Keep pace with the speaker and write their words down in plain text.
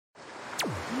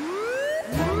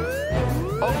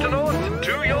Octonauts,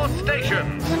 to your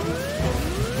stations.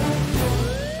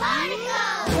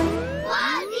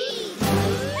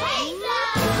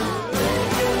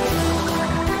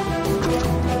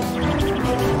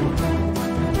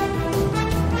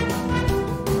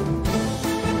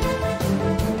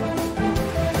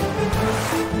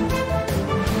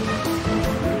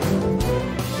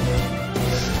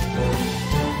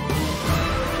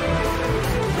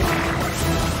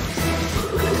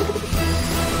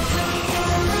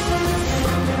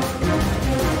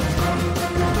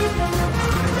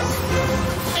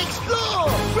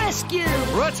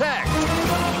 Protect!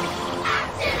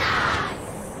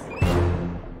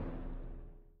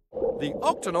 The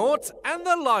Octonauts and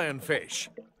the Lionfish.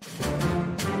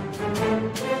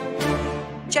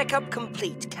 Checkup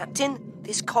complete, Captain.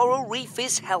 This coral reef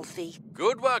is healthy.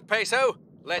 Good work, Peso.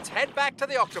 Let's head back to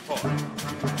the octopod.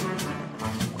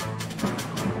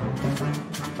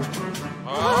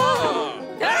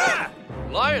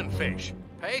 Lionfish.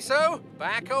 Peso,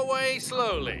 back away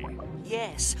slowly.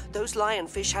 Yes, those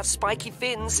lionfish have spiky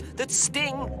fins that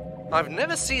sting. I've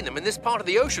never seen them in this part of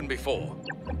the ocean before.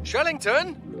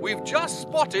 Shellington, we've just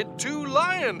spotted 2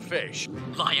 lionfish.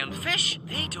 Lionfish?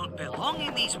 They don't belong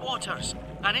in these waters.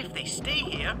 And if they stay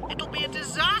here, it'll be a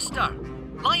disaster.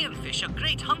 Lionfish are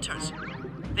great hunters.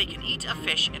 They can eat a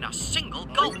fish in a single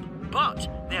gulp.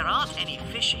 But there aren't any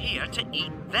fish here to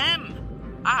eat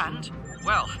them. And,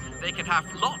 well, they can have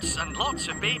lots and lots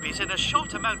of babies in a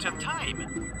short amount of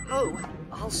time. Oh,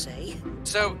 I'll say.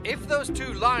 So if those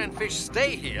 2 lionfish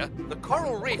stay here, the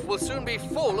coral reef will soon be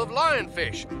full of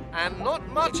lionfish, and not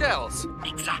much else.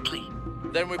 Exactly.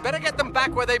 Then we better get them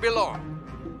back where they belong.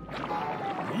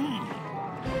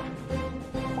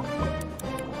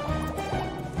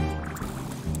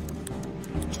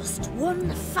 Just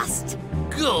one fast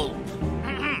Gulp.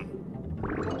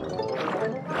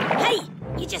 Hey,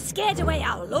 you just scared away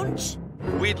our lunch.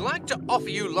 We'd like to offer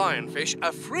you lionfish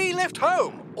a free lift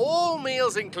home, all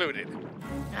meals included.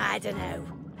 I don't know.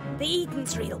 The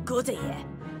eating's real good here.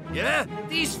 Yeah,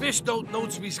 these fish don't know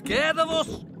to be scared of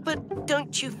us. But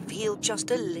don't you feel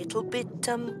just a little bit,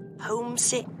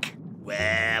 homesick?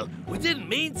 Well, we didn't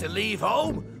mean to leave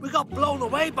home. We got blown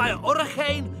away by a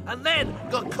hurricane and then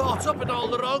got caught up in all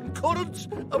the wrong currents.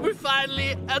 And we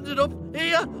finally ended up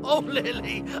here. Oh,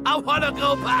 Lily, I want to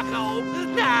go back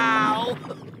home now.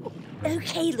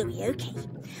 OK, Louis, OK.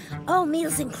 All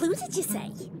meals included, you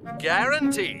say?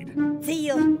 Guaranteed.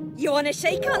 Deal. You want to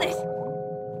shake on it?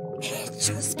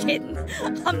 Just kidding.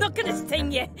 I'm not going to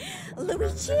sting you.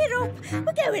 Louis, cheer up.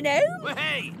 We're going home.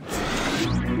 Hey!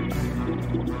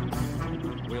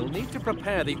 We'll need to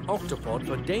prepare the octopod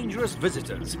for dangerous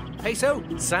visitors. Peso,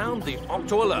 sound the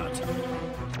Octo Alert.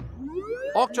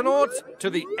 Octonauts to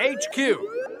the HQ.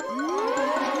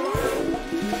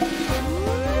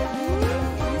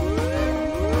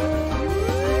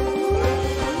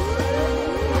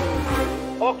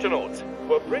 Octonauts,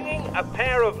 we're bringing a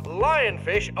pair of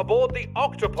lionfish aboard the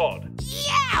octopod.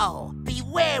 Yow!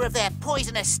 Beware of their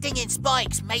poisonous stinging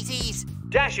spikes, mateys.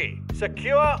 Dashi,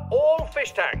 secure all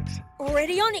fish tanks.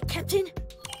 Already on it, Captain.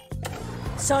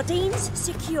 Sardines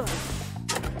secure.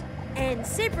 And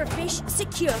zebrafish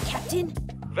secure, Captain.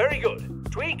 Very good.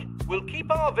 Tweak, we'll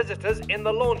keep our visitors in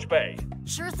the launch bay.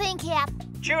 Sure thing, Cap.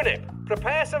 Tunip,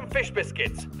 prepare some fish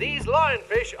biscuits. These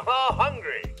lionfish are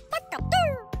hungry.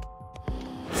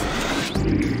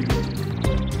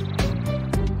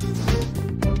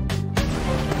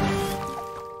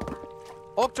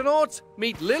 Octonauts,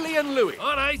 meet Lily and Louie.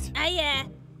 All right.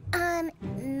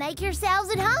 Make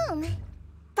yourselves at home.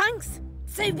 Thanks.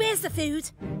 So where's the food?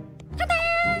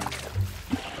 Ta-da!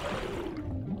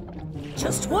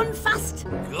 Just one fast.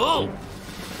 Go.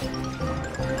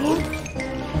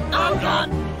 All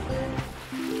gone.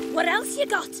 What else you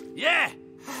got? Yeah.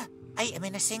 Ate 'em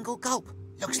in a single gulp.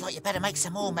 Looks like you better make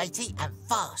some more, matey, and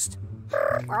fast.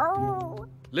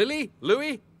 Lily,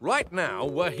 Louie, right now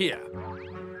we're here.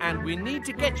 And we need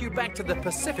to get you back to the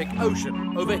Pacific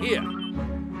Ocean, over here.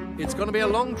 It's going to be a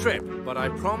long trip, but I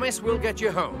promise we'll get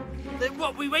you home. Then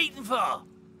what we waiting for?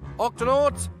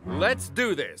 Octonauts, let's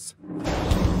do this.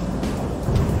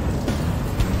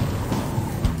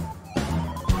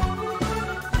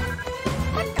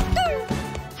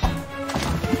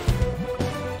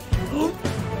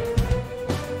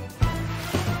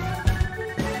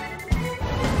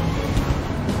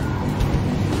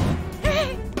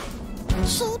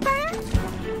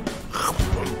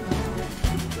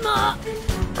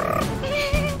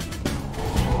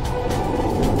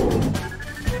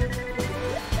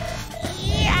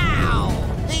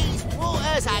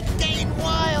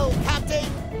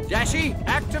 Dashi,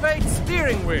 activate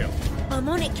steering wheel. I'm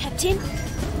on it, Captain.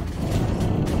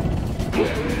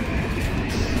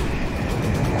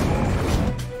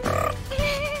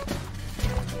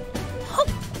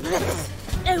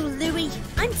 Oh, Louis,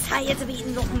 I'm tired of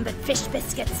eating nothing but fish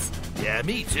biscuits. Yeah,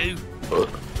 me too.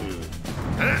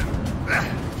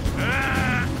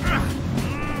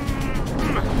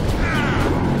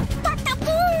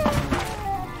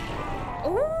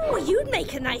 Oh, you'd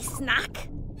make a nice snack.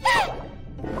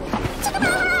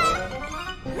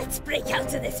 Let's break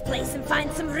out of this place and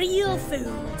find some real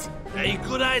food. Hey,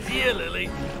 good idea, Lily.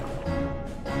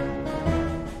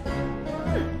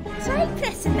 Try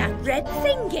pressing that red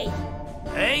thingy.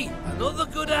 Hey, another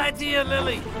good idea,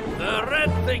 Lily. The red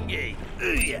thingy.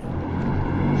 Yeah.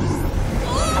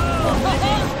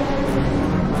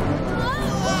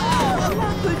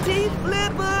 Petite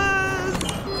flippers!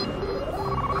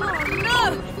 Oh no,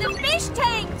 the fish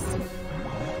tanks!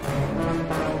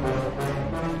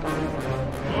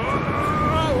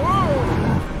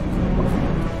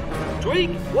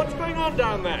 Tweak, what's going on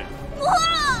down there?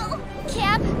 Whoa!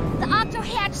 Cap, the octo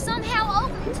hatch somehow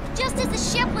opened just as the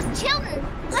ship was tilting.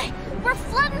 We're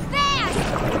flooding fast!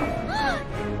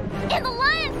 And the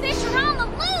lionfish are on the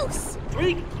loose!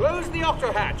 Tweak, close the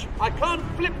octo hatch. I can't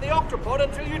flip the octopod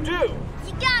until you do.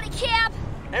 You got it, Cap!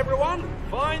 Everyone,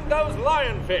 find those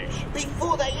lionfish.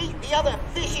 Before they eat the other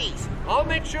fishies. I'll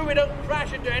make sure we don't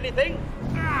crash into anything.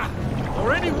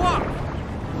 Or anyone.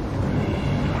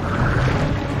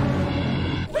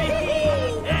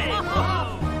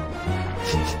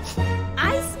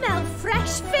 I smell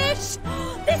fresh fish.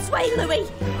 This way, Louis.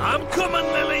 I'm coming,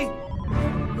 Lily.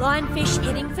 Lionfish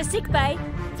heading for sick bay.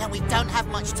 Then we don't have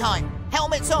much time.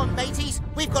 Helmets on, mateys.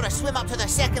 We've got to swim up to the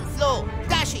second floor.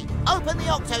 Dashy, open the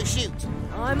octo chute.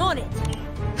 I'm on it.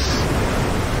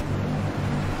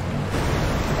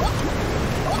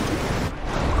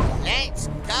 Let's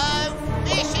go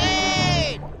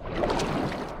fishing!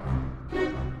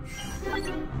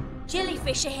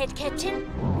 Jellyfish ahead, Captain.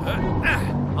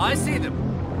 I see them.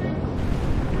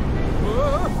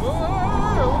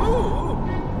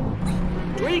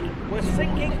 Tweak, we're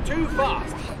sinking too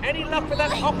fast. Any luck with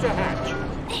that octo hatch?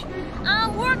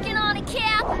 I'm working on it,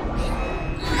 Cap!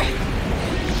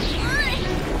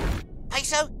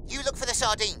 Peso, you look for the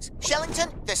sardines.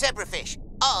 Shellington, the zebrafish.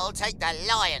 I'll take the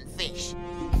lionfish.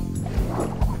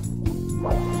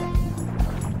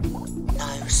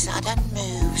 No sudden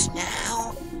moves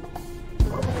now.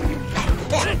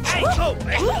 Hey, oh,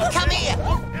 hey. Come here!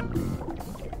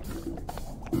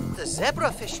 The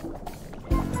zebrafish.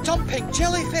 Dumping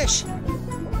jellyfish.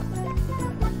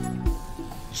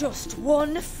 Just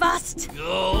one fast.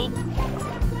 Go.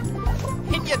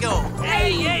 In you go.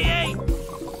 Hey, hey, hey.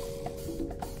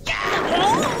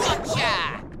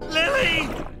 Gotcha! Lily,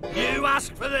 you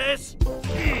asked for this.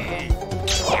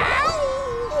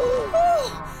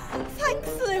 Oh, thanks,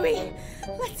 Louis.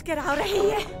 Let's get out of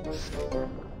here.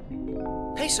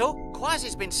 Peso,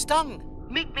 Quasi's been stung.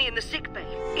 Meet me in the sick bay,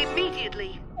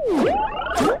 immediately.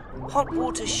 Hot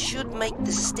water should make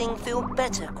the sting feel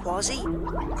better, Quasi.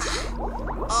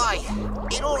 Aye,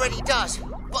 it already does.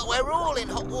 But we're all in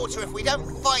hot water if we don't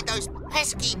find those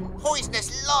pesky, poisonous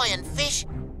lionfish.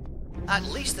 At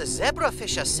least the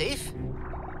zebrafish are safe.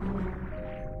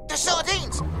 The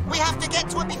sardines! We have to get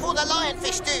to it before the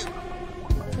lionfish do.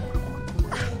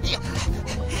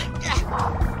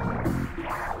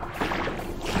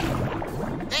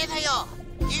 There they are.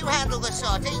 You handle the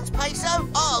sardines, Peso.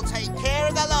 I'll take care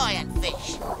of the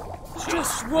lionfish.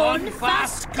 Just one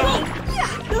fast go.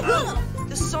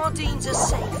 The sardines are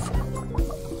safe.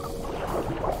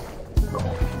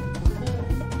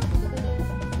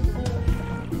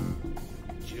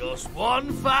 Just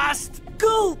one fast.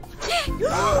 go.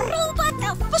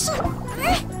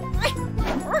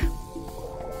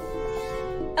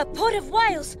 A pod of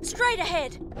whales straight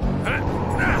ahead.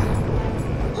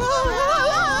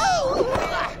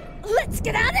 Let's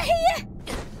get out of here.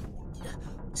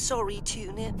 Sorry,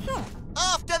 Tuna.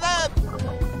 After them!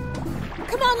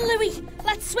 Come on, Louis.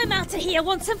 Let's swim out of here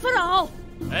once and for all.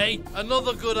 Hey,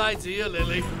 another good idea,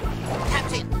 Lily.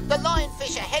 Captain, the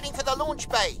lionfish are heading for the launch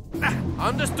bay.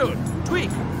 Understood. Tweak,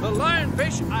 the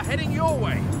lionfish are heading your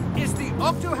way. Is the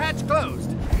octo hatch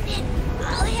closed?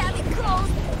 I'll have it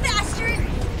closed faster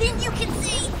than you can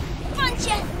see.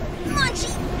 Munchy,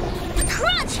 munchy,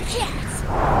 crunch, cats.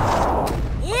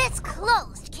 It's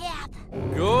closed, Cap.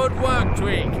 Good work,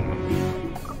 Tweak.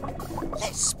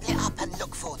 Let's split up and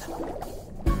look for them.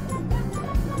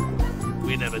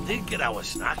 We never did get our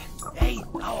snack. Hey,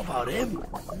 how about him?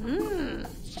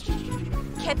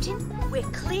 Captain,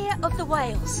 we're clear of the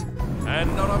whales.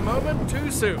 And not a moment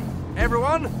too soon.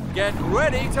 Everyone, get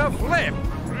ready to flip.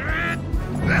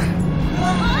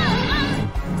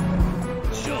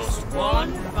 Just one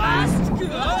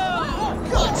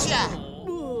Gotcha!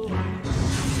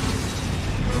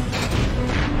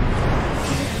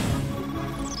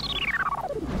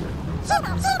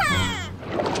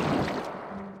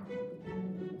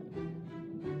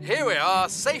 Here we are,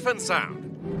 safe and sound.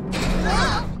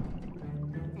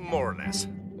 More or less.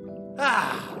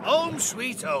 Home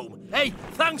sweet home. Hey,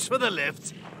 thanks for the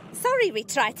lift. Sorry we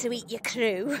tried to eat your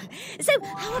crew. So,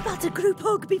 how about a group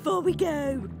hug before we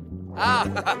go?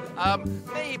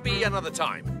 Maybe another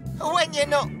time. When you're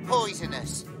not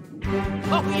poisonous.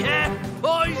 Oh, yeah,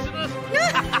 poisonous.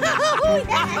 Oh,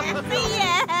 yeah! See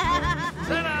ya!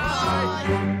 Ta-da!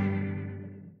 Bye.